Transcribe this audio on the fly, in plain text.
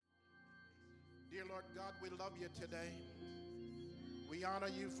Dear Lord God, we love you today. We honor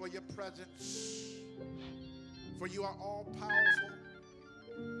you for your presence, for you are all powerful,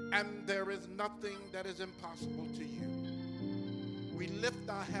 and there is nothing that is impossible to you. We lift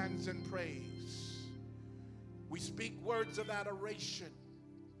our hands in praise. We speak words of adoration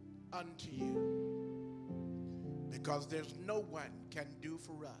unto you, because there's no one can do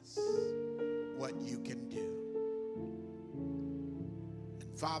for us what you can do.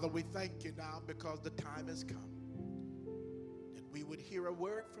 And Father, we thank you now because the time has come that we would hear a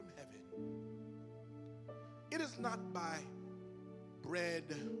word from heaven. It is not by bread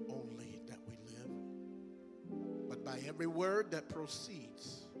only that we live, but by every word that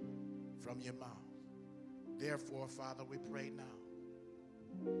proceeds from your mouth. Therefore, Father, we pray now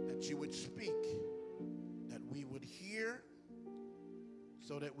that you would speak, that we would hear,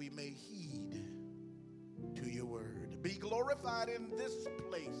 so that we may heed to your word. Be glorified in this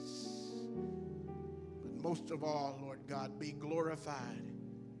place. But most of all, Lord God, be glorified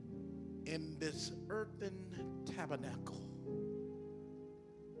in this earthen tabernacle.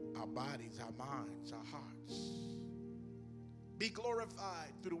 Our bodies, our minds, our hearts. Be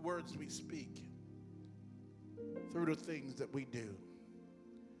glorified through the words we speak, through the things that we do.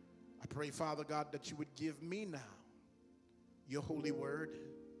 I pray, Father God, that you would give me now your holy word,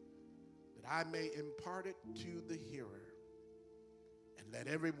 that I may impart it to the hearer, and let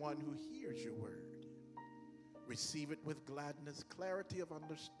everyone who hears your word receive it with gladness, clarity of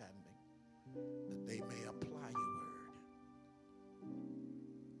understanding, that they may apply your word.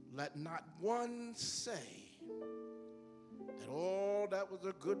 Let not one say that, oh, that was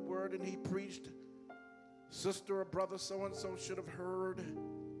a good word and he preached, sister or brother so-and-so should have heard,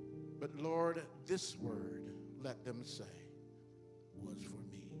 but Lord, this word, let them say, was for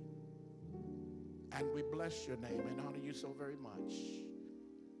me. And we bless your name and honor you so very much.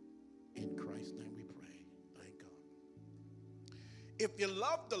 In Christ's name we pray. Thank God. If you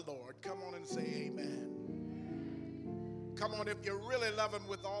love the Lord, come on and say amen. Come on, if you really love him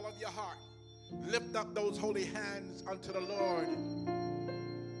with all of your heart, lift up those holy hands unto the Lord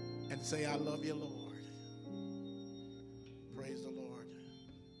and say, I love you, Lord. Praise the Lord.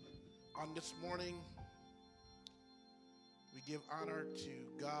 On this morning, we give honor to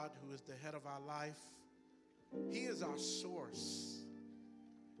God, who is the head of our life. He is our source.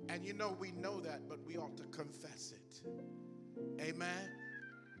 And you know, we know that, but we ought to confess it. Amen.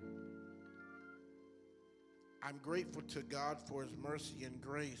 I'm grateful to God for his mercy and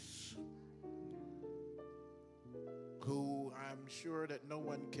grace, who I'm sure that no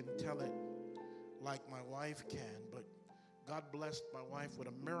one can tell it like my wife can, but God blessed my wife with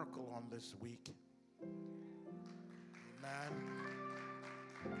a miracle on this week. Amen.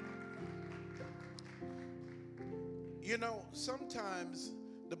 You know, sometimes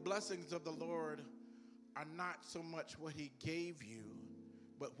the blessings of the Lord are not so much what he gave you,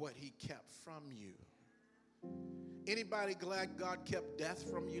 but what he kept from you. Anybody glad God kept death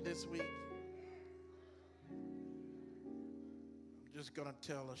from you this week? I'm just going to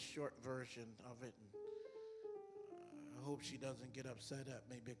tell a short version of it. I hope she doesn't get upset at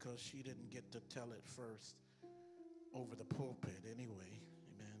me because she didn't get to tell it first over the pulpit anyway.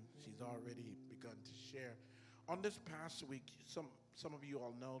 Amen. She's already begun to share. On this past week, some of you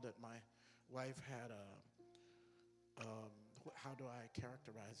all know that my wife had how do I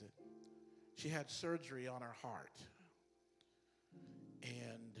characterize it? She had surgery on her heart.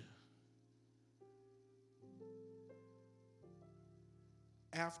 And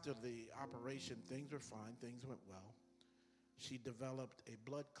after the operation, things were fine, things went well. She developed a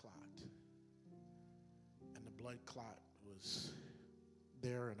blood clot. And the blood clot was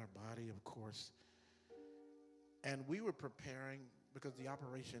there in her body, of course. And we were preparing, because the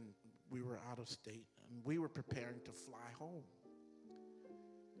operation, we were out of state, and we were preparing to fly home.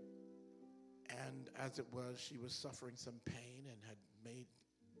 And as it was, she was suffering some pain and had made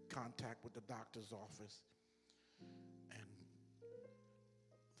contact with the doctor's office. And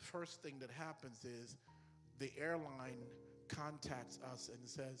the first thing that happens is the airline contacts us and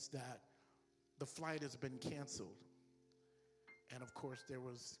says that the flight has been canceled. And of course, there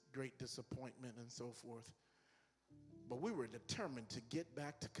was great disappointment and so forth. But we were determined to get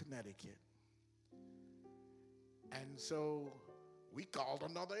back to Connecticut. And so we called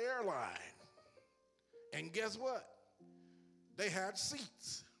another airline. And guess what? They had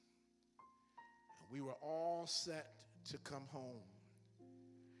seats. And we were all set to come home.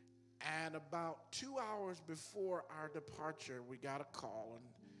 And about 2 hours before our departure, we got a call. And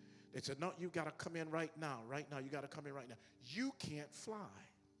they said, no, you got to come in right now. Right now, you got to come in right now. You can't fly.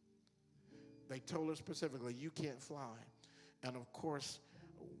 They told us specifically, you can't fly. And of course,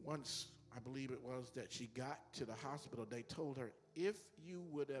 once I believe it was, that she got to the hospital, they told her, if you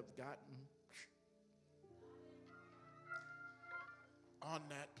would have gotten on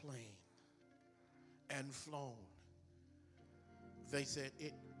that plane and flown, they said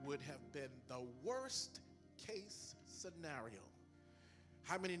it would have been the worst case scenario.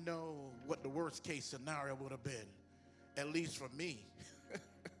 How many know what the worst case scenario would have been? At least for me.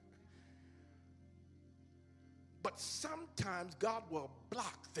 But sometimes God will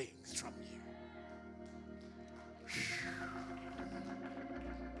block things from you.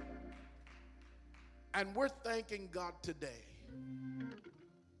 And we're thanking God today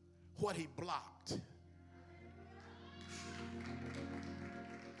what he blocked.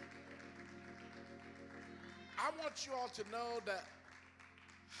 I want you all to know that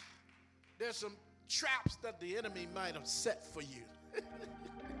there's some traps that the enemy might have set for you.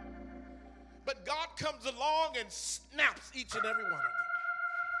 But God comes along and snaps each and every one of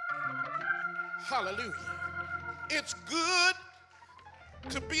them. Hallelujah. It's good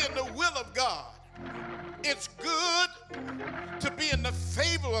to be in the will of God. It's good to be in the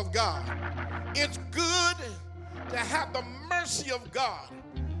favor of God. It's good to have the mercy of God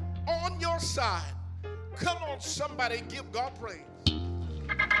on your side. Come on, somebody, give God praise.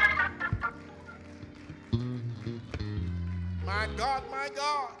 My God, my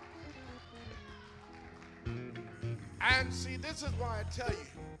God. And see, this is why I tell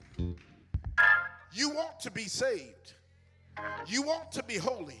you, you want to be saved. You want to be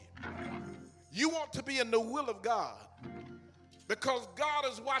holy. You want to be in the will of God, because God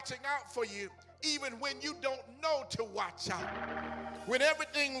is watching out for you even when you don't know to watch out. When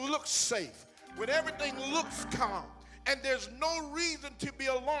everything looks safe, when everything looks calm, and there's no reason to be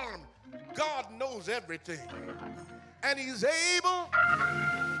alarmed, God knows everything. And he's able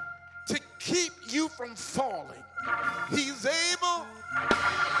to keep you from falling. He's able,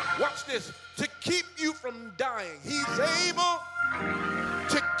 watch this, to keep you from dying. He's able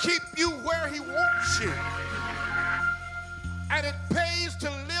to keep you where he wants you. And it pays to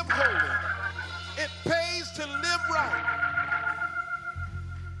live holy. It pays to live right.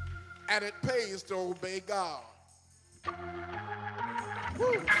 And it pays to obey God.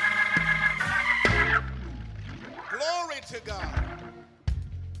 Woo. Glory to God.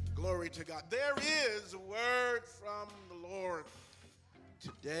 Glory to God. There is a word from the Lord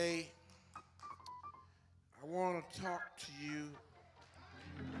today. I want to talk to you.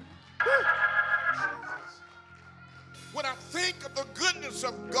 Woo. Jesus. When I think of the goodness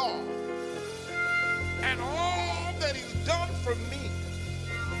of God and all that he's done for me,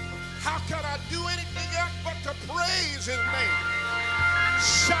 how can I do anything else but to praise his name?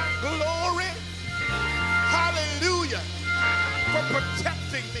 Shout glory, hallelujah, for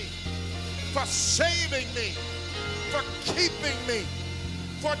protecting me, for saving me, for keeping me,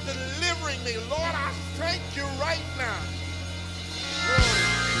 for delivering me. Lord, I thank you right now. Glory.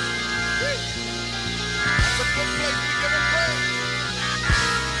 That's a good place to give him praise.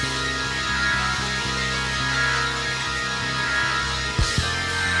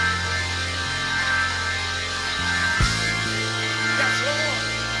 Yes, Lord.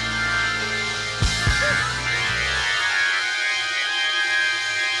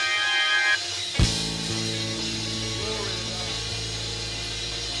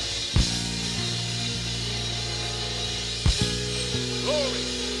 Glory.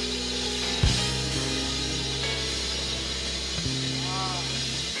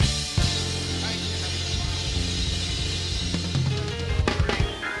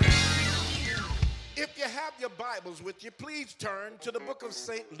 If you have your Bibles with you, please turn to the book of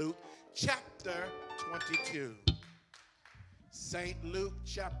St. Luke, chapter 22. St. Luke,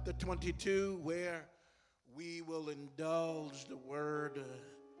 chapter 22, where we will indulge the word,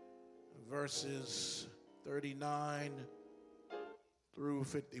 verses 39 through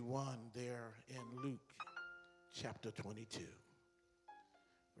 51 there in Luke, chapter 22.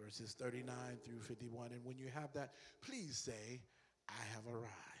 Verses 39 through 51. And when you have that, please say, I have arrived.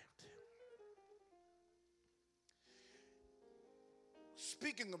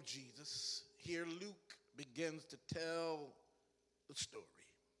 Speaking of Jesus, here Luke begins to tell the story.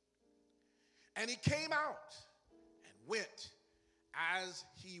 And he came out and went as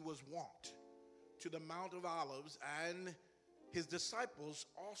he was wont to the Mount of Olives, and his disciples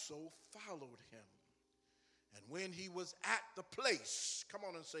also followed him. And when he was at the place, come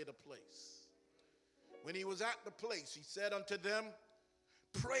on and say the place. When he was at the place, he said unto them,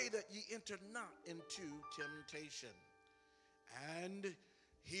 pray that ye enter not into temptation. And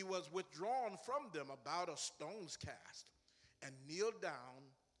he was withdrawn from them about a stone's cast, and kneeled down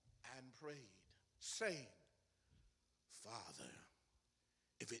and prayed, saying, Father,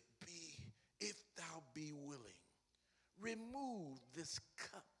 if it be remove this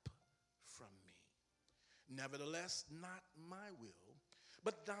cup from me. Nevertheless, not my will,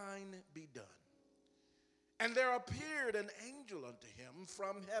 but thine be done. And there appeared an angel unto him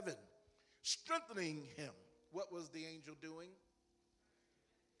from heaven, strengthening him. What was the angel doing?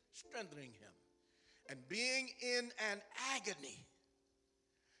 Strengthening him. And being in an agony,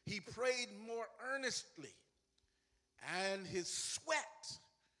 he prayed more earnestly, and his sweat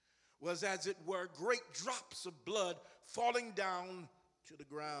was as it were great drops of blood falling down to the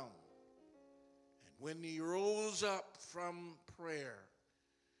ground. And when he rose up from prayer,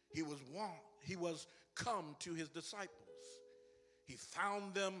 he was come to his disciples. He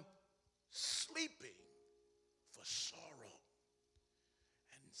found them sleeping for sorrow,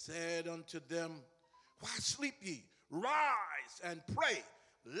 and said unto them, why sleep ye? Rise and pray,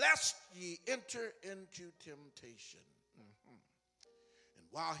 lest ye enter into temptation. And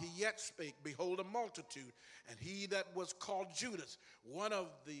while he yet spake, behold, a multitude, and he that was called Judas, one of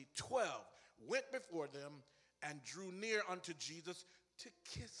the 12, went before them and drew near unto Jesus to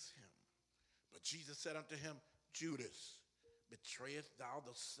kiss him. But Jesus said unto him, Judas, betrayest thou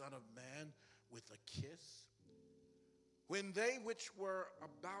the Son of Man with a kiss? When they which were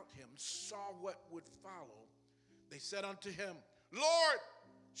about him saw what would follow, they said unto him, Lord,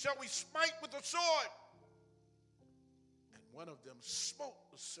 shall we smite with the sword? And one of them smote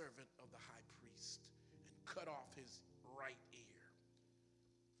the servant of the high priest and cut off his right ear.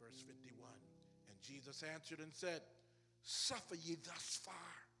 Verse 51, and Jesus answered and said, suffer ye thus far.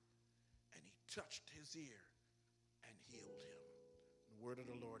 And he touched his ear and healed him. The word of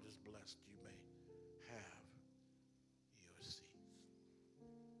the Lord is blessed. You may have your seats.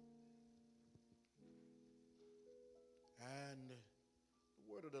 And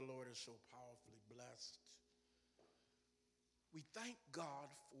the word of the Lord is so powerfully blessed. We thank God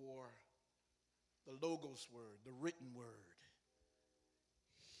for the Logos word, the written word.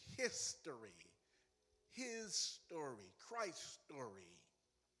 History, his story, Christ's story.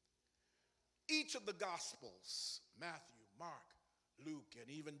 Each of the Gospels, Matthew, Mark, Luke, and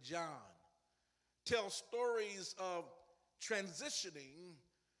even John, tell stories of transitioning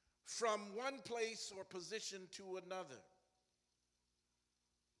from one place or position to another,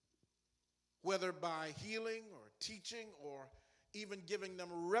 whether by healing or teaching or even giving them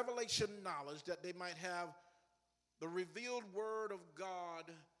revelation knowledge that they might have the revealed word of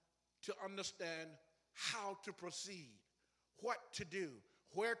God to understand how to proceed, what to do,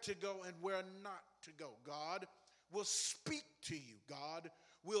 where to go and where not to go. God will speak to you. God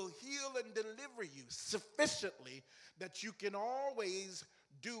will heal and deliver you sufficiently that you can always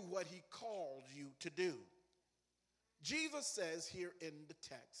do what he called you to do. Jesus says here in the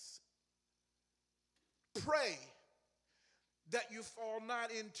text, pray that you fall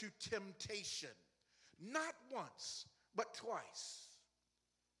not into temptation, not once, but twice.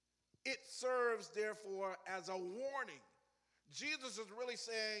 It serves, therefore, as a warning. Jesus is really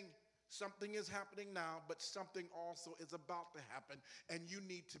saying something is happening now, but something also is about to happen, and you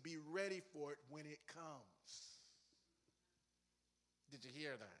need to be ready for it when it comes. Did you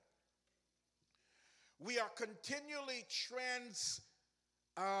hear that? We are continually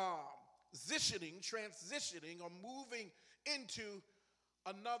transitioning or moving into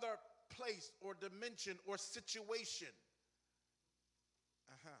another place or dimension or situation.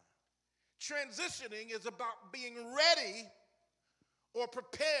 Transitioning is about being ready or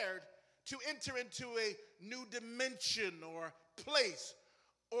prepared to enter into a new dimension or place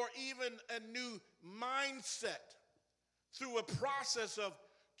or even a new mindset through a process of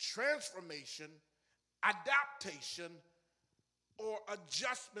transformation, adaptation, or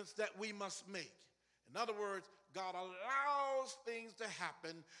adjustments that we must make. In other words, God allows things to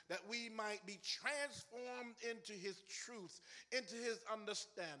happen that we might be transformed into his truth, into his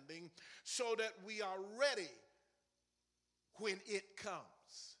understanding, so that we are ready when it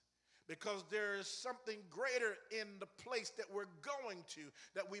comes. Because there is something greater in the place that we're going to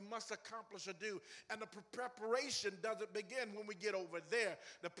that we must accomplish or do. And the preparation doesn't begin when we get over there.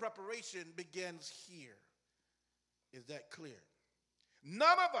 The preparation begins here. Is that clear?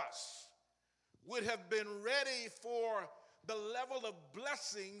 None of us would have been ready for the level of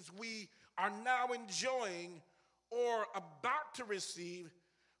blessings we are now enjoying or about to receive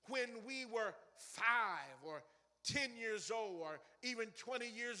when we were 5 or 10 years old or even 20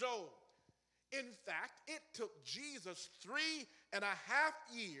 years old. In fact, it took Jesus 3.5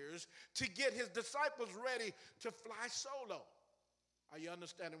 years to get his disciples ready to fly solo. Are you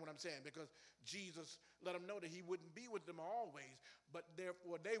understanding what I'm saying? Because Jesus let them know that he wouldn't be with them always, but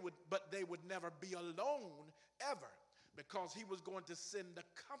therefore they would never be alone ever. because he was going to send the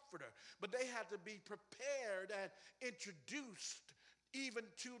comforter. But they had to be prepared and introduced even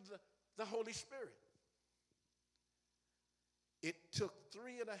to the Holy Spirit. It took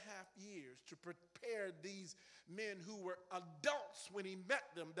 3.5 years to prepare these men who were adults when he met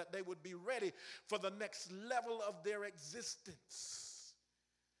them, that they would be ready for the next level of their existence.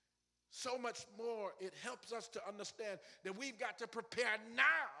 So much more, it helps us to understand that we've got to prepare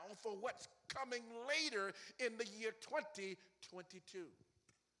now for what's coming later in the year 2022.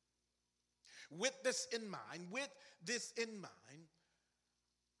 With this in mind,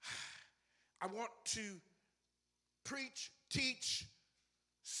 I want to preach, teach,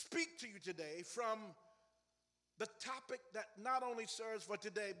 speak to you today from the topic that not only serves for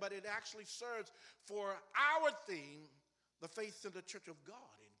today, but it actually serves for our theme, the Faith Center Church of God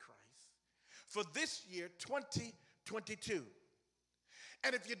in Christ, for this year, 2022.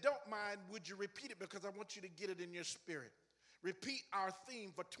 And if you don't mind, would you repeat it, because I want you to get it in your spirit. Repeat our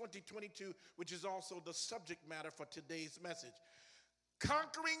theme for 2022, which is also the subject matter for today's message.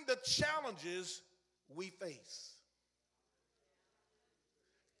 Conquering the challenges we face.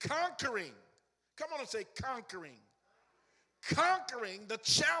 Conquering. Come on and say conquering. Conquering the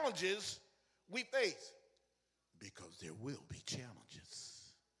challenges we face. Because there will be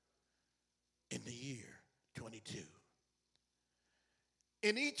challenges in the year 22.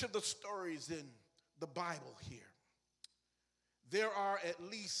 In each of the stories in the Bible here, there are at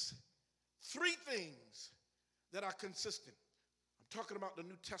least 3 things that are consistent. I'm talking about the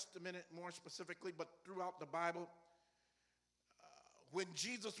New Testament more specifically, but throughout the Bible, when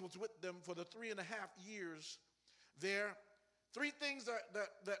Jesus was with them for the 3.5 years, there are 3 things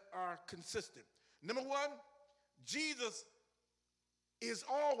that are consistent. Number 1, Jesus is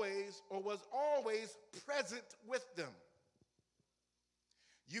always or was always present with them.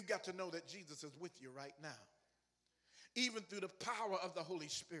 You've got to know that Jesus is with you right now, even through the power of the Holy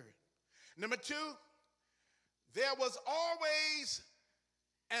Spirit. Number 2, there was always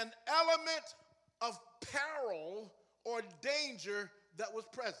an element of peril or danger that was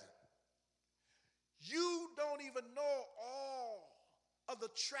present. You don't even know all of the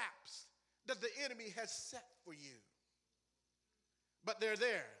traps that the enemy has set for you, but they're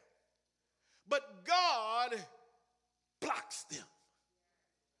there. But God blocks them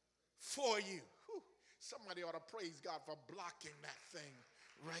for you. Whew. Somebody ought to praise God for blocking that thing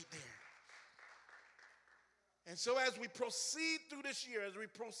right there. And so as we proceed through this year, as we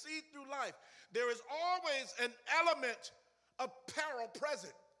proceed through life, there is always an element of peril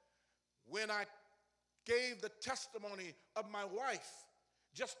present. When I gave the testimony of my wife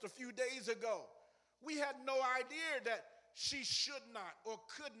just a few days ago, we had no idea that she should not or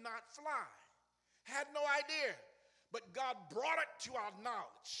could not fly. Had no idea. But God brought it to our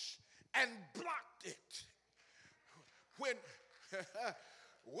knowledge and blocked it.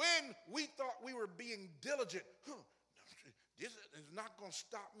 When we thought we were being diligent, this is not going to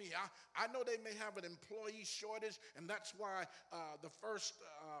stop me. I know they may have an employee shortage, and that's why the first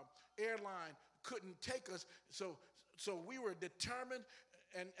airline couldn't take us. So we were determined.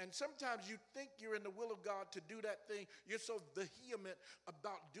 And sometimes you think you're in the will of God to do that thing. You're so vehement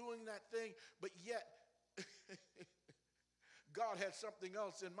about doing that thing, but yet God has something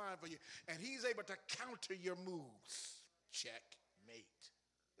else in mind for you. And he's able to counter your moves. Checkmate.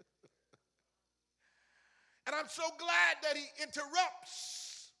 And I'm so glad that he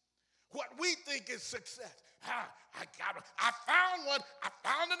interrupts what we think is success. I got it. I found one. I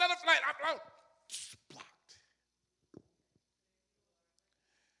found another flight. Blocked.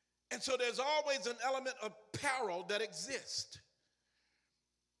 And so there's always an element of peril that exists.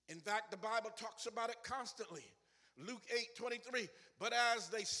 In fact, the Bible talks about it constantly. Luke 8:23. But as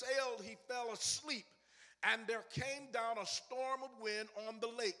they sailed, he fell asleep, and there came down a storm of wind on the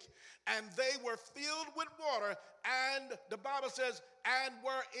lake, and they were filled with water, and the Bible says, and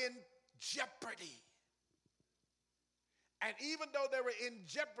were in jeopardy. And even though they were in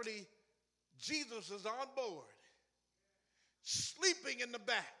jeopardy, Jesus is on board, sleeping in the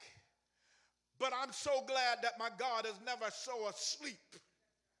back. But I'm so glad that my God is never so asleep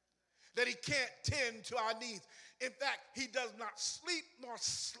that he can't tend to our needs. In fact, he does not sleep nor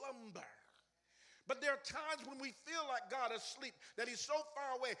slumber. But there are times when we feel like God is asleep, that he's so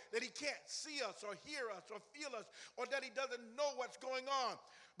far away that he can't see us or hear us or feel us, or that he doesn't know what's going on.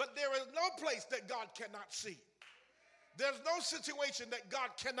 But there is no place that God cannot see. There's no situation that God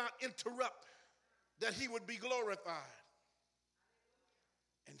cannot interrupt, that he would be glorified.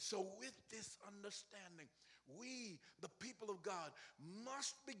 And so with this understanding, we, the people of God,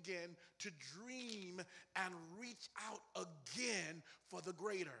 must begin to dream and reach out again for the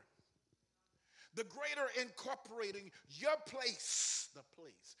greater. The greater incorporating your place,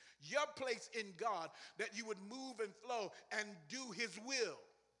 your place in God, that you would move and flow and do his will.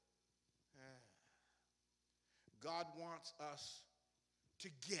 God wants us to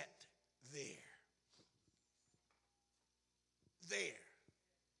get there.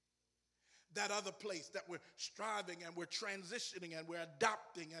 That other place that we're striving and we're transitioning and we're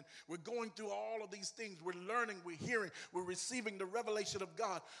adopting and we're going through all of these things. We're learning, we're hearing, we're receiving the revelation of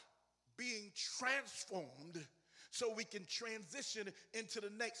God, being transformed so we can transition into the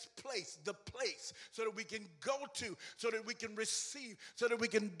next place, so that we can go to, so that we can receive, so that we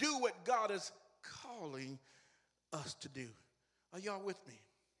can do what God is calling us to do. Are y'all with me?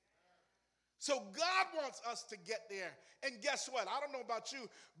 So God wants us to get there. And guess what? I don't know about you,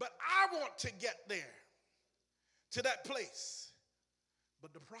 but I want to get there, to that place.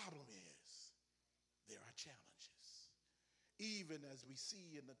 But the problem is there are challenges. Even as we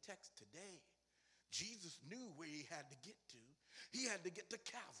see in the text today, Jesus knew where he had to get to. He had to get to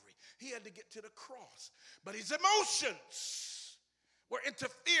Calvary. He had to get to the cross. But his emotions were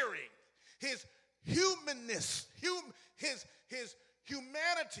interfering. His humanness, his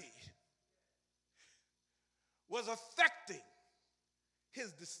humanity was affecting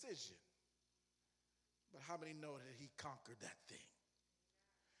his decision. But how many know that he conquered that thing?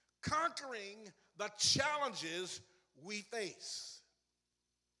 Conquering the challenges we face.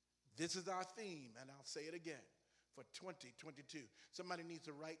 This is our theme, and I'll say it again, for 2022. Somebody needs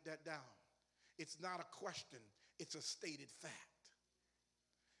to write that down. It's not a question, it's a stated fact.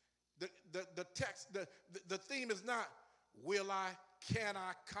 The text, the theme is not, can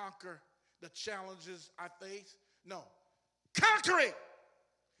I conquer the challenges I face? No. Conquering.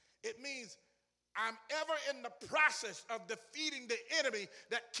 It means I'm ever in the process of defeating the enemy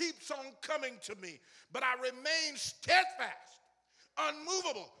that keeps on coming to me. But I remain steadfast,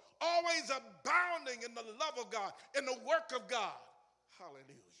 unmovable, always abounding in the love of God, in the work of God.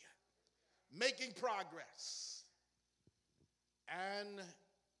 Hallelujah. Making progress. And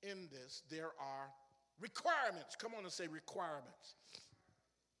in this, there are requirements. Come on and say requirements.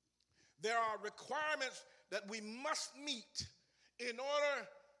 There are requirements that we must meet in order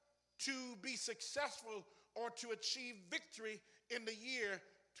to be successful or to achieve victory in the year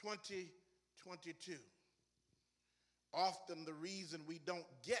 2022. Often the reason we don't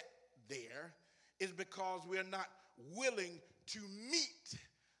get there is because we're not willing to meet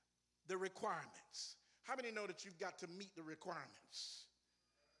the requirements. How many know that you've got to meet the requirements?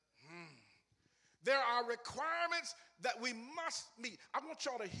 There are requirements that we must meet. I want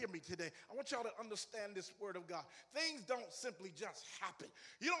y'all to hear me today. I want y'all to understand this word of God. Things don't simply just happen.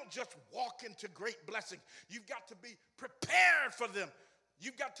 You don't just walk into great blessing. You've got to be prepared for them.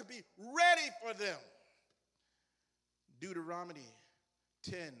 You've got to be ready for them. Deuteronomy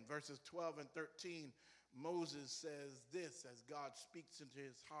 10, verses 12 and 13, Moses says this as God speaks into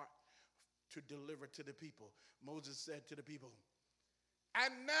his heart to deliver to the people. Moses said to the people,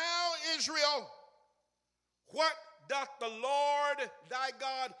 "And now, Israel, what doth the Lord thy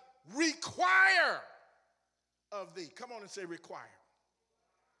God require of thee?" Come on and say require.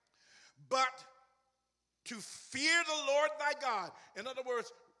 "But to fear the Lord thy God." In other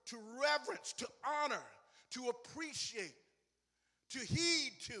words, to reverence, to honor, to appreciate, to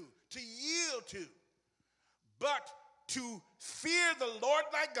heed to yield to. But to fear the Lord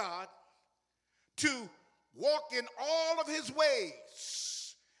thy God, to walk in all of his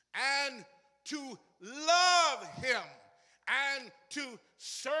ways, and to love him, and to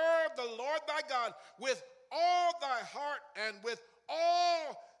serve the Lord thy God with all thy heart and with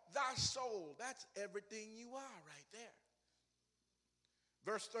all thy soul. That's everything you are right there.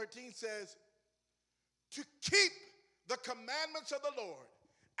 Verse 13 says, to keep the commandments of the Lord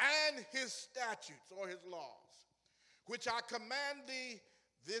and his statutes or his laws, which I command thee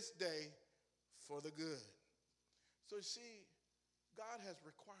this day for the good. So you see, God has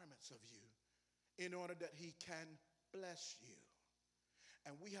requirements of you in order that he can bless you.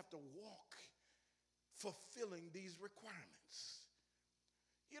 And we have to walk fulfilling these requirements.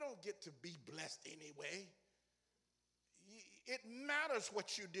 You don't get to be blessed anyway. It matters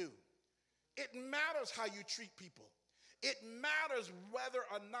what you do. It matters how you treat people. It matters whether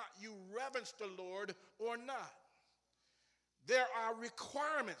or not you reverence the Lord or not. There are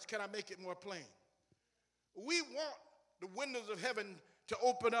requirements. Can I make it more plain? We want the windows of heaven to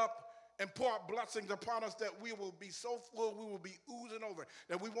open up and pour out blessings upon us that we will be so full, we will be oozing over,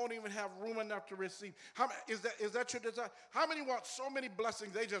 that we won't even have room enough to receive. Is that your desire? How many want so many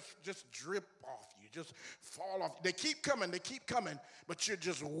blessings, they just drip off you, just fall off? They keep coming, but you're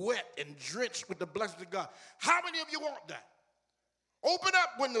just wet and drenched with the blessings of God. How many of you want that? Open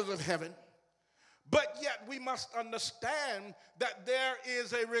up windows of heaven. But yet we must understand that there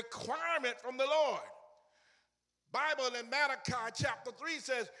is a requirement from the Lord. Bible in Malachi chapter 3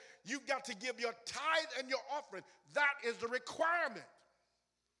 says you've got to give your tithe and your offering. That is the requirement.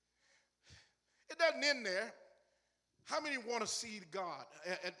 It doesn't end there. How many want to see God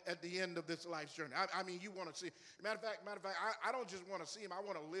at the end of this life's journey? I mean, you want to see. Matter of fact, I don't just want to see him. I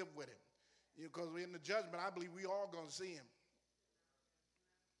want to live with him. Because in the judgment, I believe we all going to see him.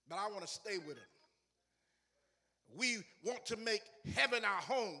 But I want to stay with him. We want to make heaven our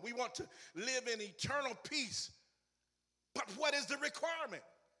home. We want to live in eternal peace. But what is the requirement?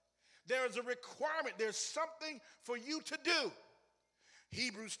 There is a requirement. There's something for you to do.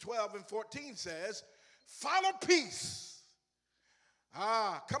 Hebrews 12 and 14 says, follow peace.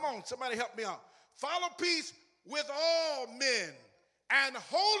 Come on, somebody help me out. Follow peace with all men and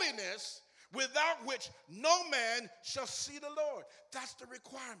holiness, without which no man shall see the Lord. That's the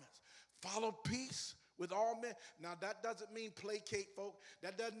requirements. Follow peace with all men. Now that doesn't mean placate folk.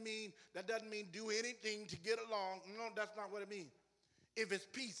 That doesn't mean do anything to get along. No, that's not what it means. If it's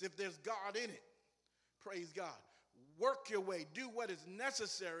peace, if there's God in it, praise God. Work your way. Do what is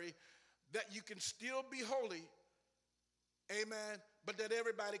necessary that you can still be holy. Amen. But that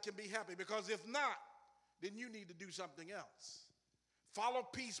everybody can be happy. Because if not, then you need to do something else. Follow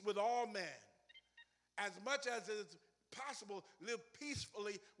peace with all men. As much as it is possible, live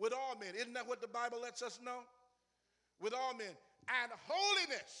peacefully with all men. Isn't that what the Bible lets us know? With all men. And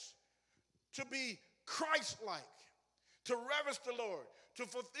holiness, to be Christ-like, to reverence the Lord, to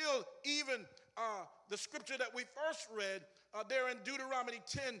fulfill even the scripture that we first read there in Deuteronomy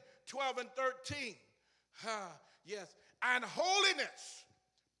 10, 12, and 13. Yes. And holiness,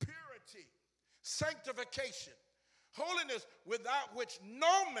 purity, sanctification, holiness without which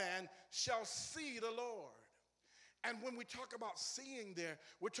no man shall see the Lord. And when we talk about seeing there,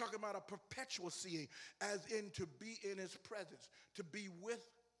 we're talking about a perpetual seeing, as in to be in his presence, to be with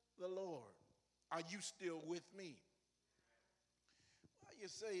the Lord. Are you still with me? Well, you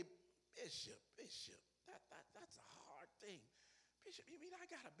say, Bishop, that's a hard thing. Bishop, you mean I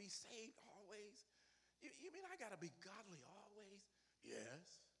got to be saved always? You mean I got to be godly always?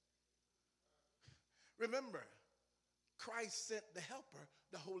 Yes. Remember, Christ sent the helper,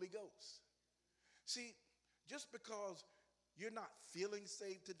 the Holy Ghost. See, just because you're not feeling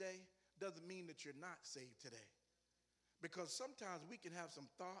saved today doesn't mean that you're not saved today. Because sometimes we can have some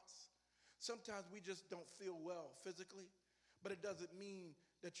thoughts. Sometimes we just don't feel well physically. But it doesn't mean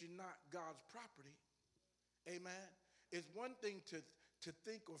that you're not God's property. Amen. It's one thing to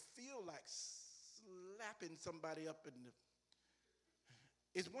think or feel like slapping somebody up in the...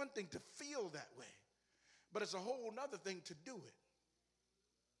 It's one thing to feel that way. But it's a whole nother thing to do it.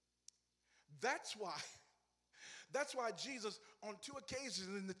 That's why Jesus, on 2 occasions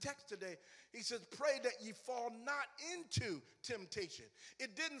in the text today, he says, pray that ye fall not into temptation.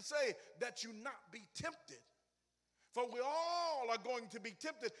 It didn't say that you not be tempted. For we all are going to be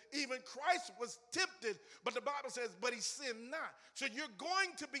tempted. Even Christ was tempted, but the Bible says, but he sinned not. So you're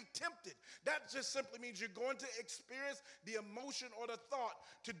going to be tempted. That just simply means you're going to experience the emotion or the thought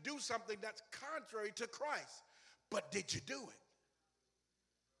to do something that's contrary to Christ. But did you do it?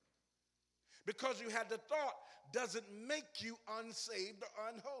 Because you had the thought doesn't make you unsaved or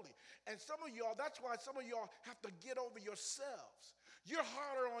unholy. And some of y'all, that's why some of y'all have to get over yourselves. You're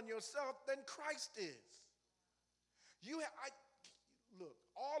harder on yourself than Christ is. Look,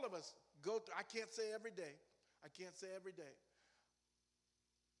 all of us go through, I can't say every day,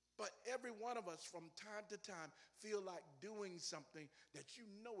 but every one of us from time to time feel like doing something that you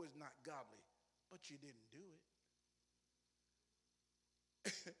know is not godly, but you didn't do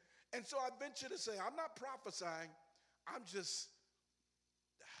it. And so I venture to say, I'm not prophesying, I'm just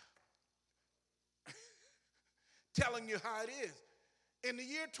telling you how it is. In the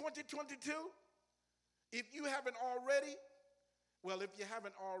year 2022, if you haven't already,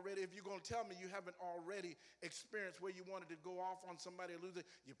 if you're going to tell me you haven't already experienced where you wanted to go off on somebody or lose it,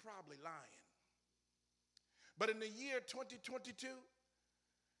 you're probably lying. But in the year 2022,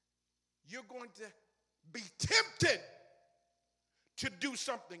 you're going to be tempted to do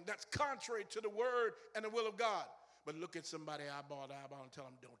something that's contrary to the word and the will of God. But look at somebody eyeball to eyeball and tell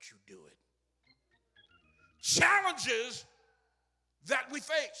them, don't you do it. Challenges that we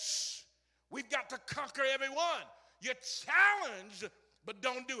face. We've got to conquer every one. You're challenged, but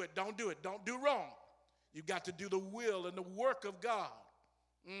don't do it. Don't do it. Don't do wrong. You've got to do the will and the work of God.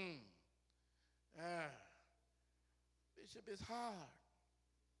 Bishop, it's hard.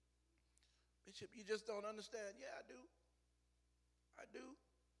 Bishop, you just don't understand. Yeah, I do.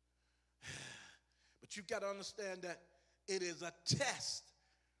 But you've got to understand that it is a test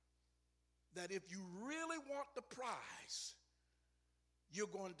that if you really want the prize, you're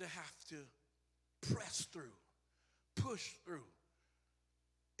going to have to press through, push through.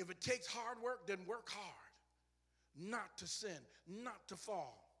 If it takes hard work, then work hard, not to sin, not to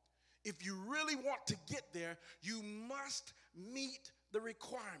fall. If you really want to get there, you must meet the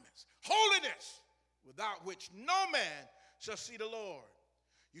requirements. Holiness, without which no man shall see the Lord.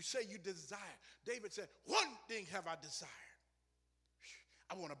 You say you desire. David said, one thing have I desired.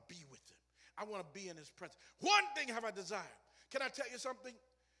 I want to be with him. I want to be in his presence. One thing have I desired. Can I tell you something?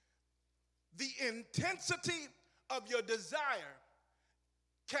 The intensity of your desire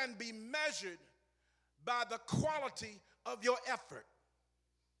can be measured by the quality of your effort.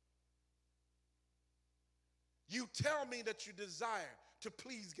 You tell me that you desire to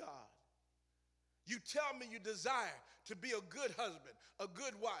please God. You tell me you desire to be a good husband, a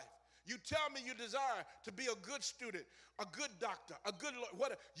good wife. You tell me you desire to be a good student, a good doctor, a good lawyer,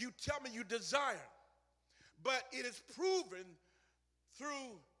 whatever. You tell me you desire. But it is proven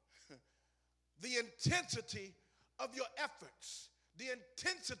through the intensity of your efforts, the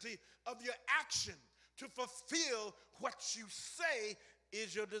intensity of your action to fulfill what you say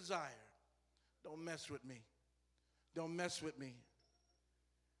is your desire. Don't mess with me. Don't mess with me.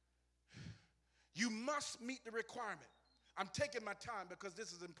 You must meet the requirement. I'm taking my time because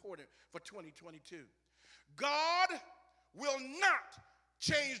this is important for 2022. God will not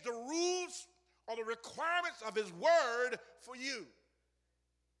change the rules or the requirements of his word for you.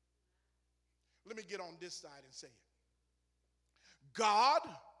 Let me get on this side and say it. God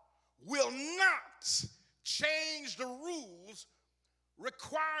will not change the rules,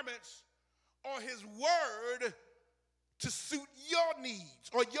 requirements, or his word to suit your needs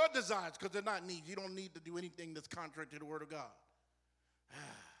or your desires, because they're not needs. You don't need to do anything that's contrary to the word of God.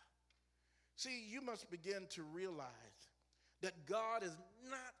 See, you must begin to realize that God is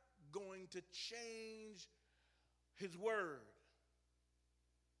not going to change his word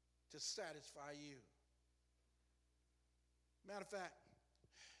to satisfy you. Matter of fact,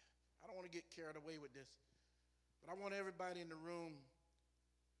 I don't want to get carried away with this, but I want everybody in the room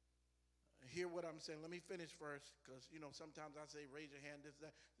hear what I'm saying. Let me finish first, because, sometimes I say, raise your hand, this,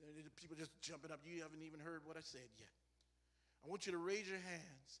 that. People just jumping up. You haven't even heard what I said yet. I want you to raise your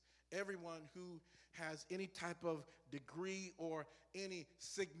hands, everyone who has any type of degree or any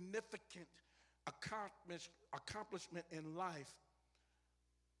significant accomplishment in life,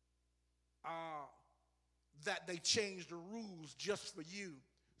 that they changed the rules just for you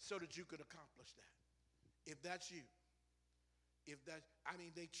so that you could accomplish that. If that's you.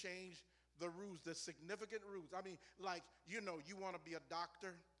 They changed the rules, the significant rules. You want to be a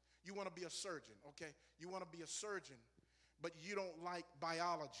doctor, you want to be a surgeon, okay? You want to be a surgeon, but you don't like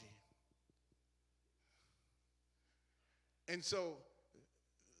biology. And so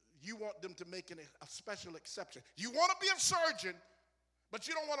you want them to make a special exception. You want to be a surgeon, but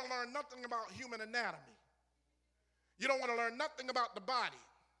you don't want to learn nothing about human anatomy. You don't want to learn nothing about the body.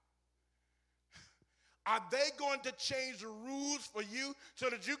 Are they going to change the rules for you so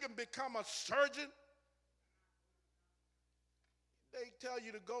that you can become a surgeon? They tell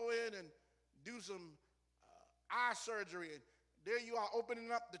you to go in and do some eye surgery, and there you are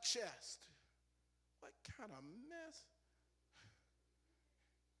opening up the chest. What kind of mess?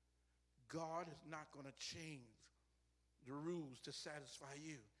 God is not going to change the rules to satisfy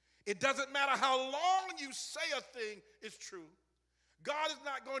you. It doesn't matter how long you say a thing is true. God is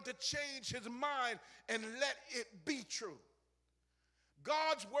not going to change his mind and let it be true.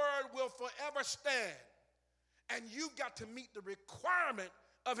 God's word will forever stand, and you've got to meet the requirement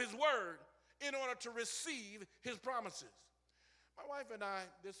of his word in order to receive his promises. My wife and I,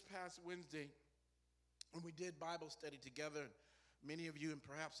 this past Wednesday, when we did Bible study together, many of you and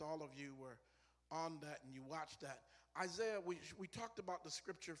perhaps all of you were on that and you watched that. Isaiah, we talked about the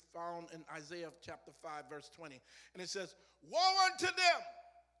scripture found in Isaiah chapter 5, verse 20. And it says, woe unto them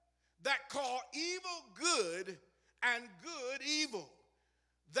that call evil good and good evil,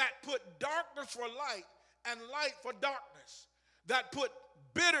 that put darkness for light and light for darkness, that put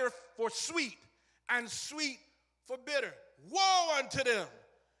bitter for sweet and sweet for bitter. Woe unto them.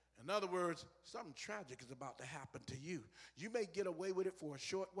 In other words, something tragic is about to happen to you. You may get away with it for a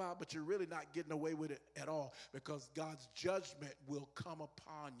short while, but you're really not getting away with it at all, because God's judgment will come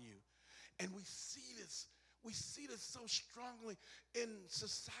upon you. And we see this so strongly in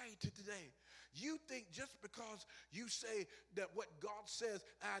society today. You think just because you say that what God says,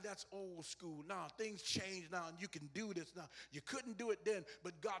 that's old school. Now, things change now and you can do this now. You couldn't do it then,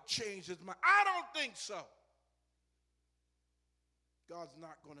 but God changed his mind. I don't think so. God's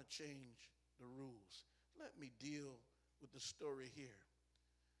not going to change the rules. Let me deal with the story here.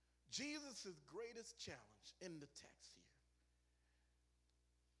 Jesus' greatest challenge in the text here,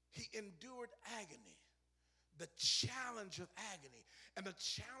 he endured agony, the challenge of agony. And the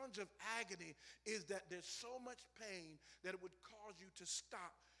challenge of agony is that there's so much pain that it would cause you to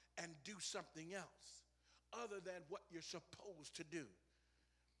stop and do something else other than what you're supposed to do.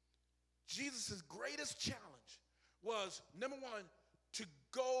 Jesus' greatest challenge was, number one, to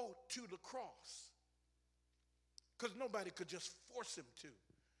go to the cross, because nobody could just force him to.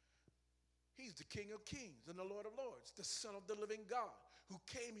 He's the King of Kings and the Lord of Lords, the Son of the living God, who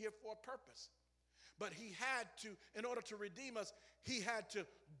came here for a purpose. But he had to, in order to redeem us, he had to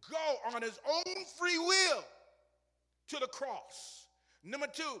go on his own free will to the cross. Number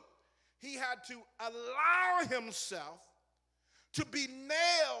two, he had to allow himself to be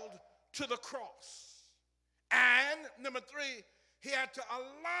nailed to the cross. And number three, he had to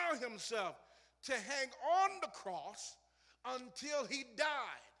allow himself to hang on the cross until he died.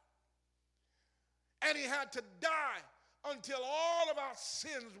 And he had to die until all of our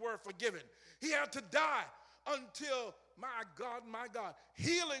sins were forgiven. He had to die until, my God,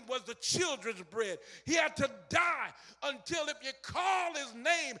 healing was the children's bread. He had to die until, if you call his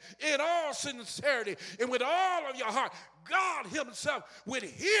name in all sincerity and with all of your heart, God himself would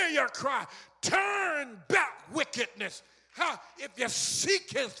hear your cry. Turn back wickedness. If you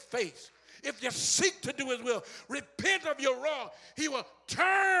seek his face, if you seek to do his will, repent of your wrong, he will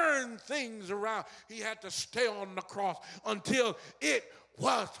turn things around. He had to stay on the cross until it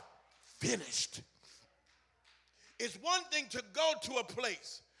was finished. It's one thing to go to a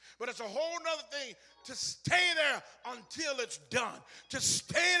place, but it's a whole other thing to stay there until it's done, to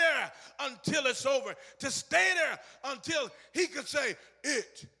stay there until it's over, to stay there until he could say,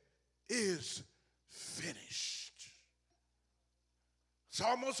 it is finished. It's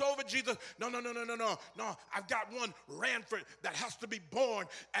almost over, Jesus. No. I've got one Ranford that has to be born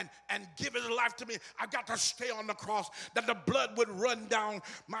and give his life to me. I've got to stay on the cross, that the blood would run down,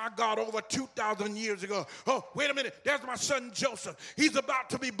 my God, over 2,000 years ago. Oh, wait a minute. There's my son Joseph. He's about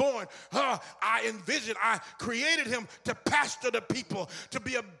to be born. I created him to pastor the people, to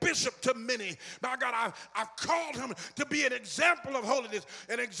be a bishop to many. My God, I've called him to be an example of holiness,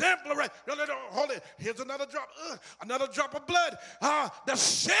 an example of right. No, hold it. Here's another drop of blood. The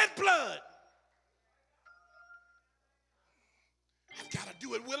shed blood. I've got to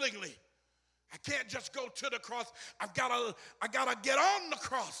do it willingly. I can't just go to the cross. I gotta get on the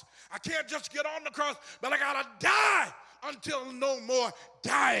cross. I can't just get on the cross, but I gotta die until no more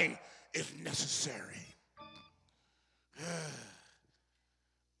dying is necessary.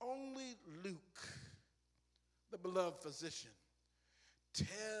 Only Luke, the beloved physician,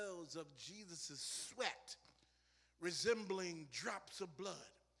 tells of Jesus' sweat resembling drops of blood.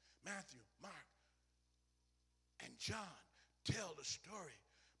 Matthew, Mark, and John tell the story,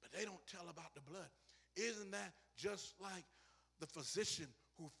 but they don't tell about the blood. Isn't that just like the physician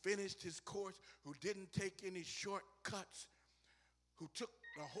who finished his course, who didn't take any shortcuts, who took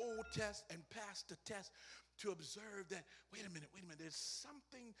the whole test and passed the test, to observe that, wait a minute, there's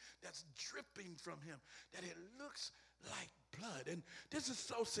something that's dripping from him, that it looks like blood. And this is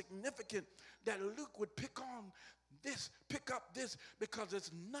so significant that Luke would pick up this, because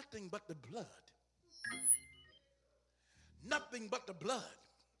it's nothing but the blood. Nothing but the blood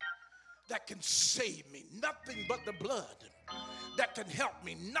that can save me. Nothing but the blood that can help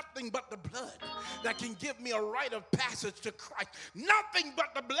me. Nothing but the blood that can give me a rite of passage to Christ. Nothing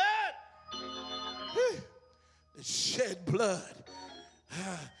but the blood. The shed blood.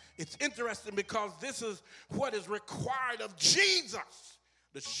 It's interesting because this is what is required of Jesus,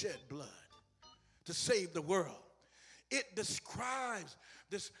 the shed blood, to save the world. It describes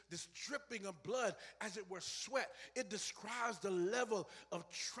this dripping of blood as it were sweat. It describes the level of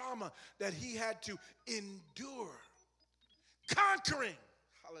trauma that he had to endure. Conquering,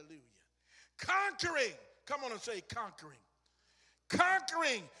 hallelujah. Conquering, come on and say conquering.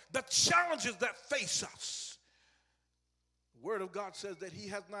 Conquering the challenges that face us. The Word of God says that he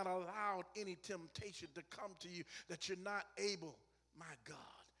has not allowed any temptation to come to you that you're not able, my God,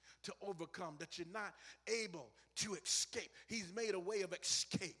 to overcome, that you're not able to escape. He's made a way of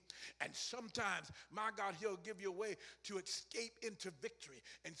escape. And sometimes, my God, he'll give you a way to escape into victory.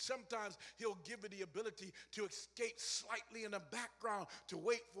 And sometimes he'll give you the ability to escape slightly in the background, to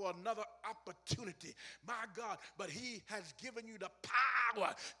wait for another opportunity. My God, but he has given you the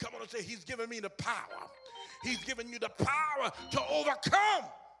power. Come on and say, he's given me the power. He's given you the power to overcome.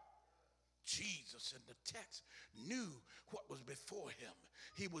 Jesus in the text knew what was before him.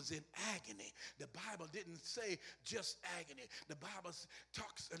 He was in agony. The Bible didn't say just agony. The Bible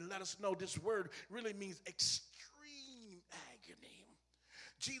talks and let us know this word really means extreme agony.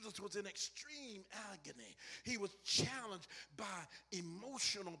 Jesus was in extreme agony. He was challenged by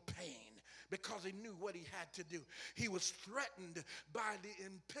emotional pain because he knew what he had to do. He was threatened by the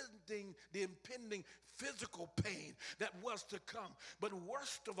impending physical pain that was to come. But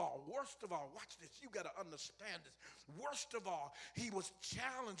worst of all, watch this, you got to understand this. Worst of all, he was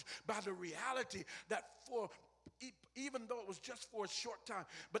challenged by the reality that even though it was just for a short time,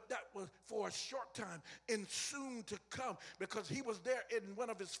 but that was for a short time and soon to come, because he was there in one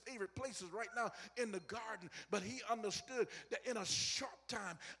of his favorite places right now in the garden. But he understood that in a short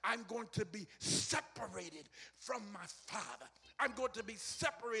time, I'm going to be separated from my Father. I'm going to be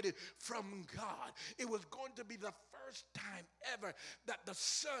separated from God. It was going to be the first time ever that the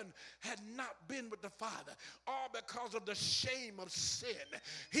Son had not been with the Father, all because of the shame of sin.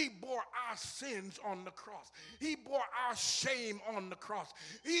 He bore our sins on the cross. He bore our shame on the cross.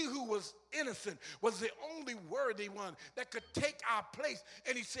 He who was innocent was the only worthy one that could take our place,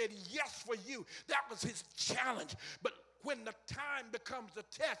 and he said yes for you. That was his challenge. But when the time becomes a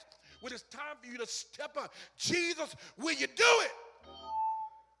test, when it's time for you to step up, Jesus, will you do it?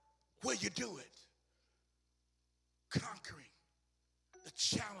 Will you do it? Conquering the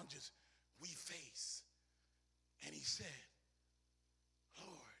challenges we face. And he said,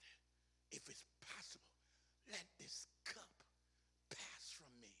 Lord, if it's possible, let this cup pass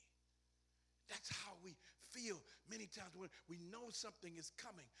from me. That's how we feel many times when we know something is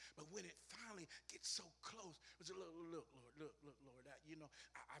coming, but when it finally gets so close, we say, look, Lord,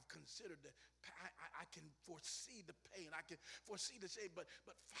 I've considered that. I can foresee the pain. I can foresee the shame, but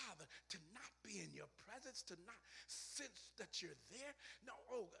Father, to not be in your presence, to not sense that you're there, no,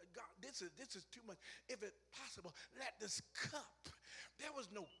 oh God, this is too much. If it's possible, let this cup, there was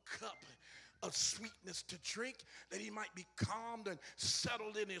no cup of sweetness to drink, that he might be calmed and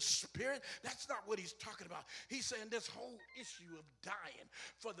settled in his spirit. That's not what he's talking about. He's saying this whole issue of dying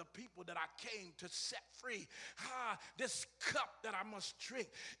for the people that I came to set free. This cup that I must drink,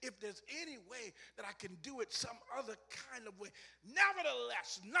 if there's any way that I can do it some other kind of way,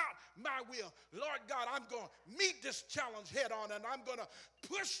 nevertheless, not my will. Lord God, I'm going to meet this challenge head on, and I'm going to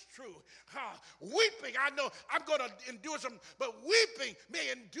push through. Weeping, I know I'm going to endure some, but weeping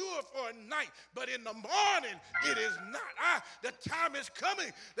may endure for a night, but in the morning it is not. The time is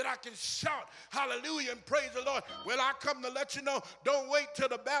coming that I can shout hallelujah and praise the Lord. Well, I come to let you know, don't wait till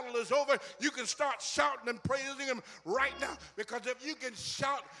the battle is over. You can start shouting and praising him right now, because if you can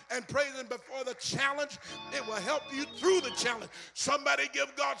shout and praise him before the challenge, it will help you through the challenge. Somebody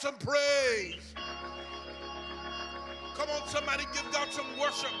give God some praise. Come on, somebody give God some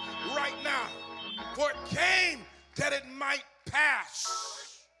worship right now. For it came that it might pass.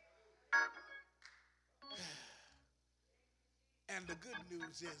 And the good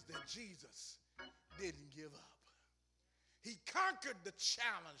news is that Jesus didn't give up. He conquered the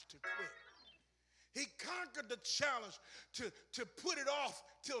challenge to quit. He conquered the challenge to put it off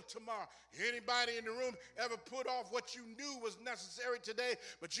till tomorrow. Anybody in the room ever put off what you knew was necessary today,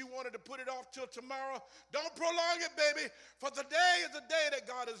 but you wanted to put it off till tomorrow? Don't prolong it, baby. For today is the day that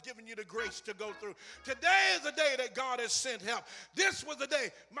God has given you the grace to go through. Today is the day that God has sent help. This was the day,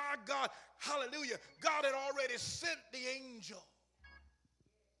 my God, hallelujah, God had already sent the angel.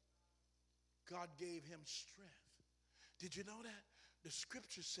 God gave him strength. Did you know that? The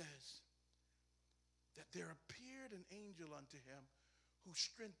scripture says that there appeared an angel unto him who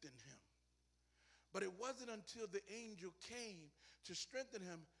strengthened him. But it wasn't until the angel came to strengthen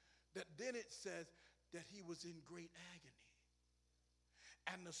him that then it says that he was in great agony.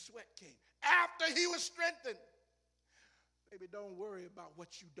 And the sweat came after he was strengthened. Baby, don't worry about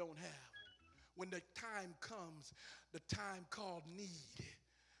what you don't have. When the time comes, the time called need,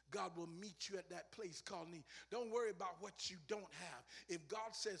 God will meet you at that place called need. Don't worry about what you don't have. If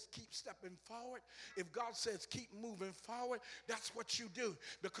God says keep stepping forward, if God says keep moving forward, that's what you do,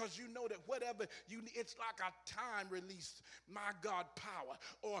 because you know that whatever you need, it's like a time release, my God, power,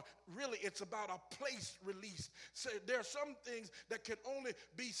 or really it's about a place release. So there are some things that can only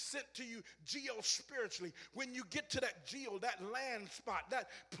be sent to you geo-spiritually. When you get to that geo, that land spot,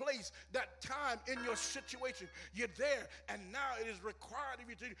 that place, that time in your situation, you're there, and now it is required of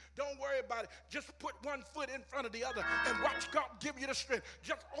you to. Don't worry about it. Just put one foot in front of the other and watch God give you the strength.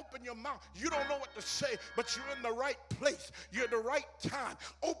 Just open your mouth. You don't know what to say, but you're in the right place. You're at the right time.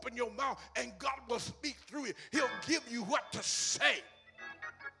 Open your mouth and God will speak through you. He'll give you what to say.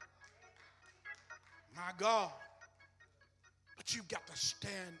 My God. But you've got to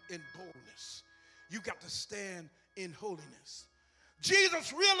stand in boldness. You've got to stand in holiness.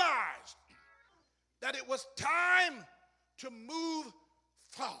 Jesus realized that it was time to move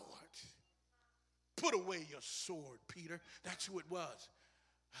forward. Put away your sword, Peter. That's who it was.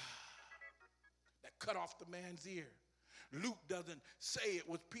 cut off the man's ear. Luke doesn't say it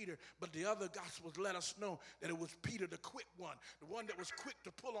was Peter, but the other gospels let us know that it was Peter, the quick one, the one that was quick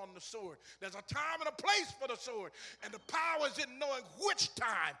to pull on the sword. There's a time and a place for the sword, and the power is in knowing which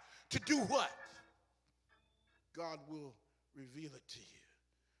time to do what. God will reveal it to you.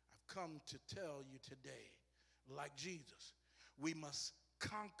 I've come to tell you today, like Jesus, we must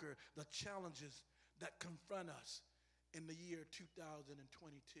conquer the challenges that confront us in the year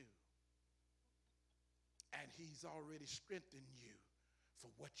 2022. And he's already strengthened you for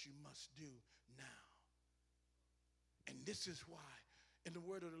what you must do now. And this is why in the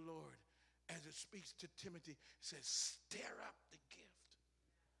word of the Lord, as it speaks to Timothy, it says, stir up the gift.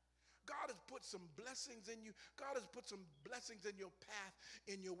 God has put some blessings in you. God has put some blessings in your path,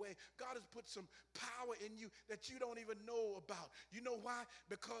 in your way. God has put some power in you that you don't even know about. You know why?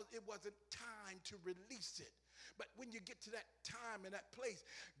 Because it wasn't time to release it. But when you get to that time and that place,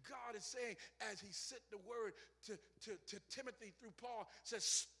 God is saying, as he sent the word to Timothy through Paul, says,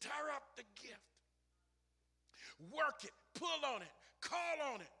 stir up the gift. Work it, pull on it,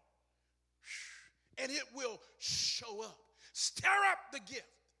 call on it, and it will show up. Stir up the gift.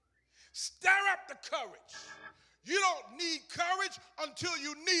 Stir up the courage. You don't need courage until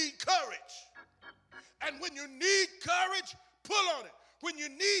you need courage. And when you need courage, pull on it. When you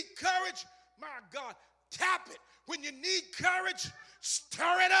need courage, my God, tap it. When you need courage,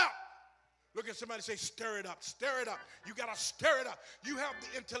 stir it up. Look at somebody, say, stir it up, stir it up. You got to stir it up. You have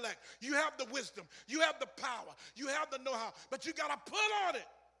the intellect. You have the wisdom. You have the power. You have the know-how. But you got to pull on it.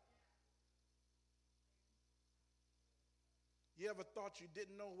 You ever thought you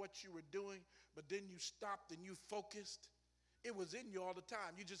didn't know what you were doing, but then you stopped and you focused? It was in you all the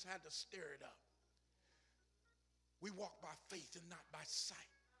time. You just had to stir it up. We walk by faith and not by sight.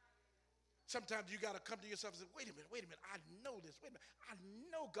 Sometimes you got to come to yourself and say, wait a minute, I know this. Wait a minute, I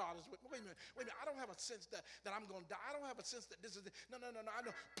know God is with me. Wait a minute, I don't have a sense that I'm going to die. I don't have a sense that this is it. No, I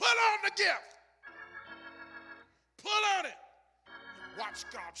know. Put on the gift. Pull on it. And watch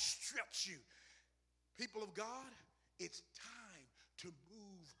God stretch you. People of God, it's time to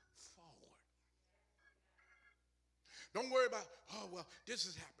move forward. Don't worry about, oh, well, this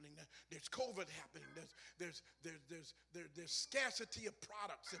is happening. There's COVID happening. There's scarcity of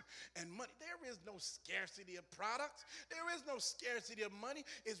products and money. There is no scarcity of products. There is no scarcity of money.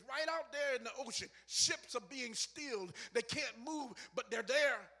 It's right out there in the ocean. Ships are being stilled. They can't move, but they're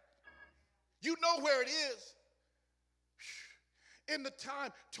there. You know where it is. In the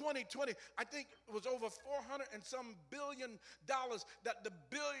time 2020, I think it was over $400 and some billion that the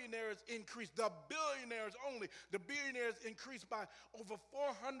billionaires increased. The billionaires only. The billionaires increased by over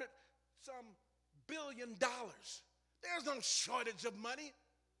 $400 some billion. There's no shortage of money.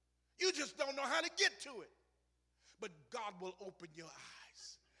 You just don't know how to get to it. But God will open your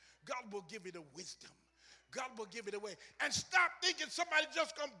eyes. God will give you the wisdom. God will give it away. And stop thinking somebody's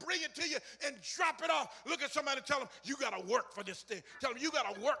just going to bring it to you and drop it off. Look at somebody and tell them, you got to work for this thing. Tell them, you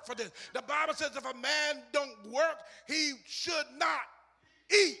got to work for this. The Bible says if a man don't work, he should not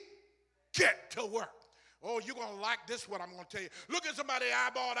eat. Get to work. Oh, you're going to like this, what I'm going to tell you. Look at somebody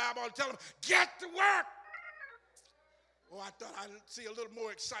eyeball to eyeball and tell them, get to work. Oh, I thought I'd see a little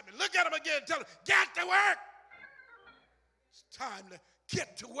more excitement. Look at them again and tell them, get to work. It's time to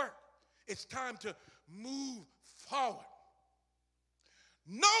get to work. It's time to move forward.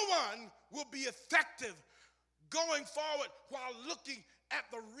 No one will be effective going forward while looking at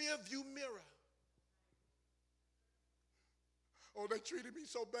the rearview mirror. Oh, they treated me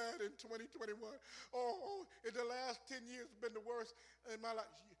so bad in 2021. Oh, in the last 10 years has been the worst in my life.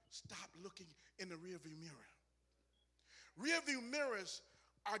 Stop looking in the rearview mirror. Rearview mirrors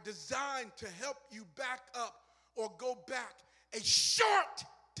are designed to help you back up or go back a short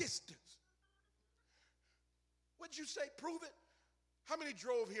distance. What'd you say? Prove it. How many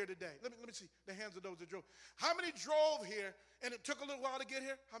drove here today? Let me see the hands of those that drove. How many drove here and it took a little while to get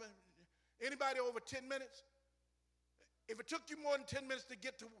here? How many? Anybody over 10 minutes? If it took you more than 10 minutes to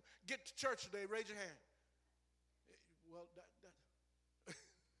get to church today, raise your hand. Well,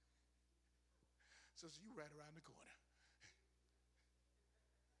 so you right around the corner.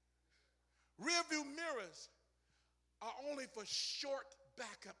 Rearview mirrors are only for short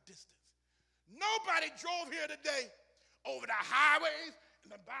backup distance. Nobody drove here today over the highways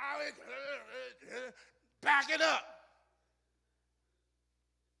and the byways, backing up.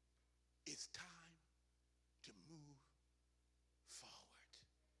 It's time to move forward.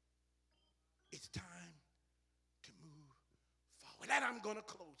 It's time to move forward. And I'm going to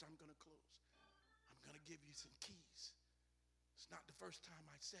close. I'm going to give you some keys. It's not the first time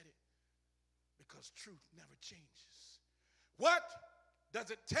I said it because truth never changes. What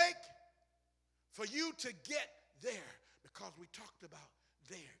does it take For you to get there, because we talked about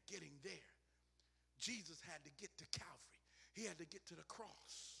there, getting there, Jesus had to get to Calvary. He had to get to the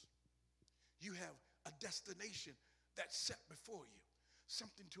cross. You have a destination that's set before you,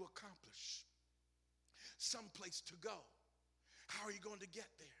 something to accomplish, some place to go. How are you going to get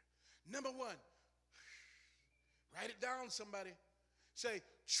there? Number one, write it down, somebody. Say,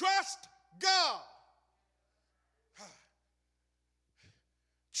 trust God.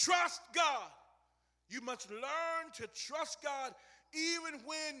 Trust God. You must learn to trust God even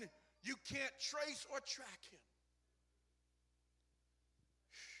when you can't trace or track him.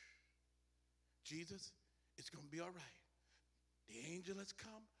 Jesus, it's going to be all right. The angel has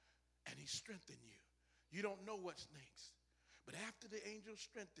come and he strengthened you. You don't know what's next. But after the angel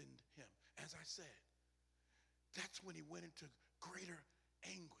strengthened him, as I said, that's when he went into greater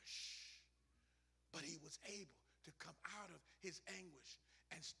anguish. But he was able to come out of his anguish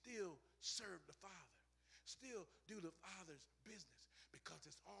and still serve the Father, still do the Father's business, because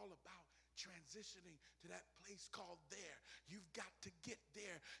it's all about transitioning to that place called there. You've got to get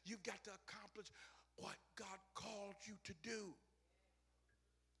there. You've got to accomplish what God called you to do.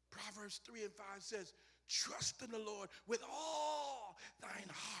 Proverbs 3 and 5 says, trust in the Lord with all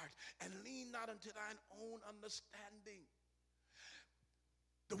thine heart and lean not unto thine own understanding.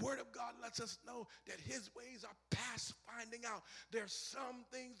 The word of God lets us know that his ways are past finding out. There's some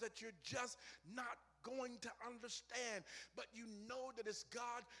things that you're just not going to understand, but you know that it's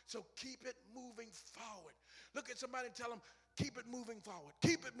God, so keep it moving forward. Look at somebody and tell them, keep it moving forward.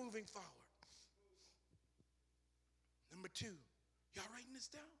 Keep it moving forward. Number two, y'all writing this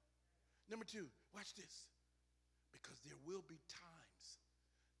down? Number two, watch this. Because there will be times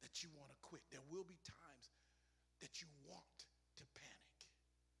that you want to quit. There will be times that you want to panic.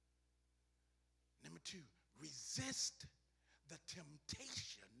 Number two, resist the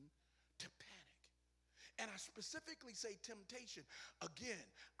temptation to panic. And I specifically say temptation. Again,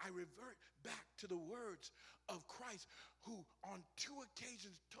 I revert back to the words of Christ, who on two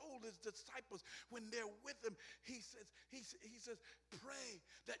occasions told his disciples when they're with him, he says, pray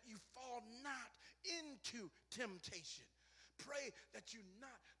that you fall not into temptation. Pray that you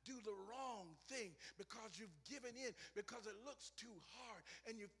not do the wrong thing because you've given in, because it looks too hard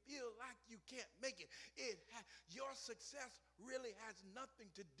and you feel like you can't make it. Your success really has nothing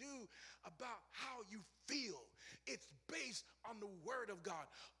to do about how you feel. It's based on the word of God,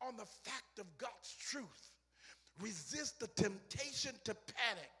 on the fact of God's truth. Resist the temptation to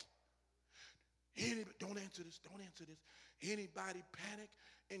panic. Don't answer this. Don't answer this. Anybody panic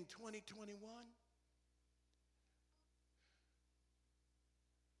in 2021?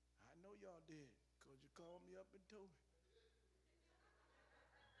 Y'all did, because you called me up and told me.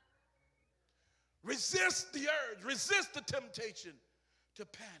 Resist the urge, resist the temptation to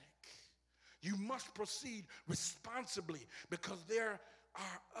panic. You must proceed responsibly, because there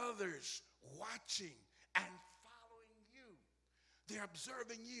are others watching and following you. They're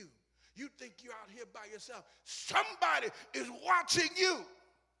observing you. You think you're out here by yourself. Somebody is watching you.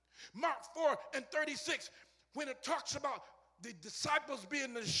 Mark 4:36, when it talks about the disciples being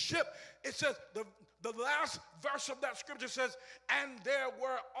in the ship, it says, the last verse of that scripture says, and there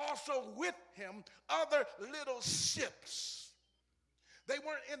were also with him other little ships. They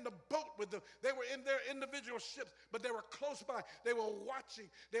weren't in the boat with them. They were in their individual ships, but they were close by. They were watching.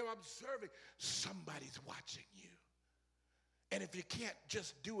 They were observing. Somebody's watching you. And if you can't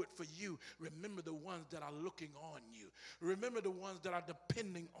just do it for you, remember the ones that are looking on you. Remember the ones that are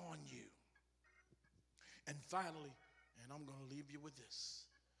depending on you. And finally, and I'm going to leave you with this.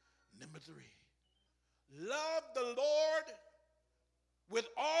 Number 3. Love the Lord with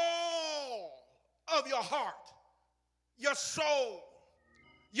all of your heart, your soul,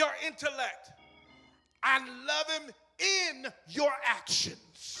 your intellect, and love him in your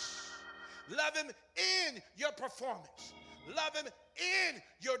actions. Love him in your performance. Love him in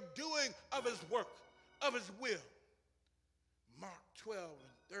your doing of his work, of his will. Mark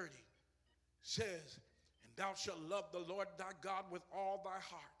 12:30 says, and thou shalt love the Lord thy God with all thy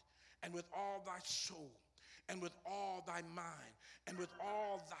heart, and with all thy soul, and with all thy mind, and with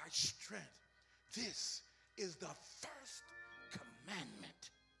all thy strength. This is the first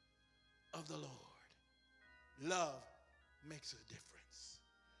commandment of the Lord. Love makes a difference.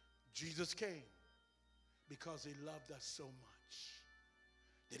 Jesus came because he loved us so much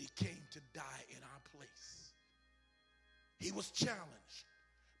that he came to die in our place. He was challenged,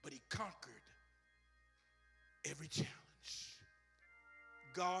 but he conquered every challenge.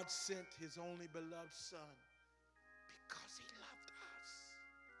 God sent his only beloved son because he loved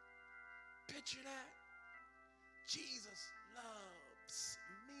us. Picture that. Jesus loves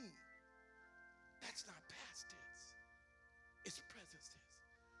me. That's not past tense. It's present tense.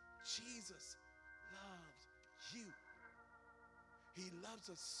 Jesus loves you. He loves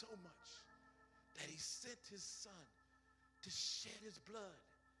us so much that he sent his son to shed his blood.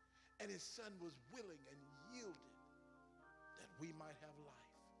 And his son was willing and yielded that we might have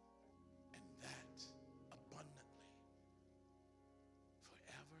life, and that abundantly,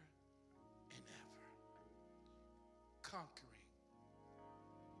 forever and ever, conquering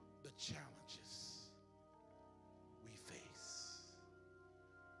the challenges we face.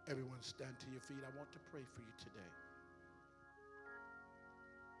 Everyone stand to your feet. I want to pray for you today.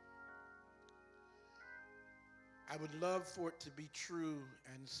 I would love for it to be true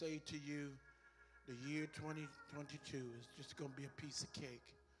and say to you, the year 2022 is just going to be a piece of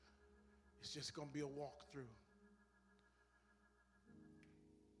cake. It's just going to be a walkthrough.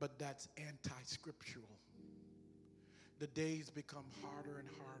 But that's anti-scriptural. The days become harder and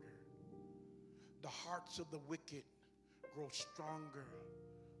harder. The hearts of the wicked grow stronger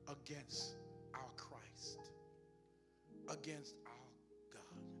against our Christ, against our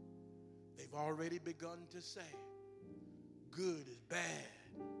God. They've already begun to say, good is bad,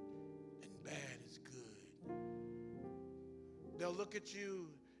 and bad is good. They'll look at you,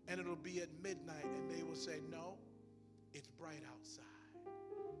 and it'll be at midnight, and they will say, no, it's bright outside.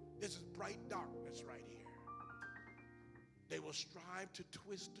 This is bright darkness right here. They will strive to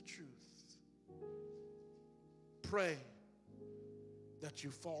twist the truth. Pray that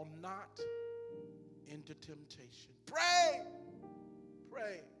you fall not into temptation. Pray,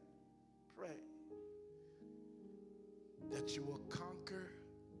 pray, pray that you will conquer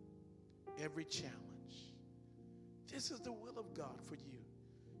every challenge. This is the will of God for you,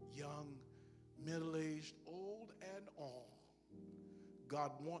 young, middle-aged, old, and all.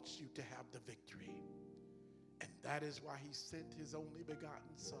 God wants you to have the victory. And that is why he sent his only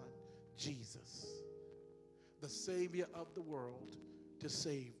begotten son, Jesus, the Savior of the world, to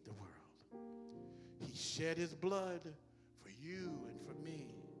save the world. He shed his blood for you and for me.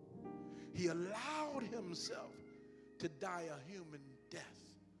 He allowed himself to die a human death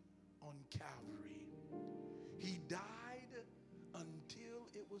on Calvary. He died until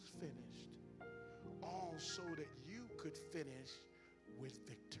it was finished, all so that you could finish with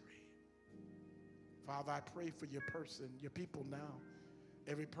victory. Father, I pray for your people now,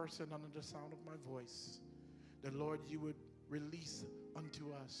 every person under the sound of my voice, that, Lord, you would release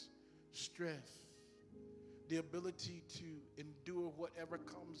unto us strength, the ability to endure whatever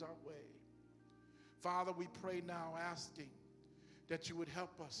comes our way. Father, we pray now, asking that you would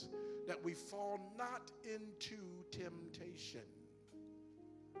help us, that we fall not into temptation,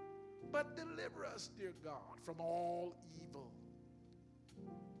 but deliver us, dear God, from all evil.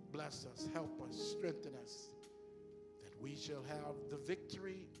 Bless us, help us, strengthen us, that we shall have the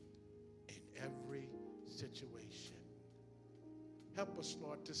victory in every situation. Help us,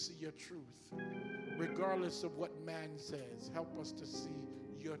 Lord, to see your truth, regardless of what man says. Help us to see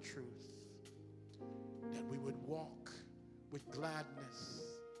your truth, that we would walk with gladness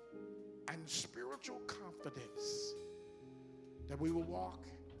and spiritual confidence, that we will walk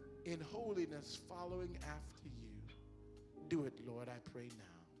in holiness following after you. Do it, Lord, I pray now.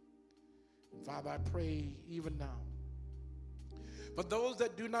 And Father, I pray even now for those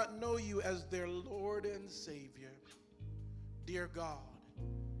that do not know you as their Lord and Savior. Dear God,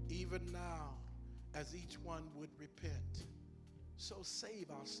 even now, as each one would repent, so save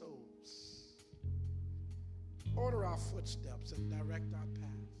our souls. Order our footsteps and direct our path.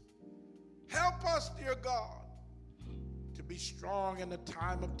 Help us, dear God, to be strong in the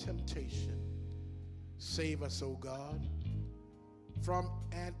time of temptation. Save us, O God, from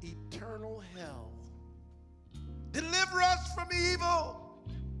an eternal hell. Deliver us from evil.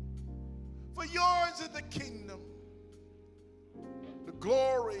 For yours is the kingdom, the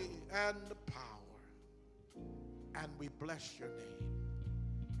glory, and the power. And we bless your name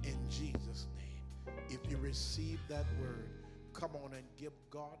in Jesus' name. If you receive that word, come on and give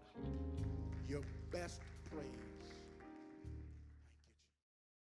God your best praise.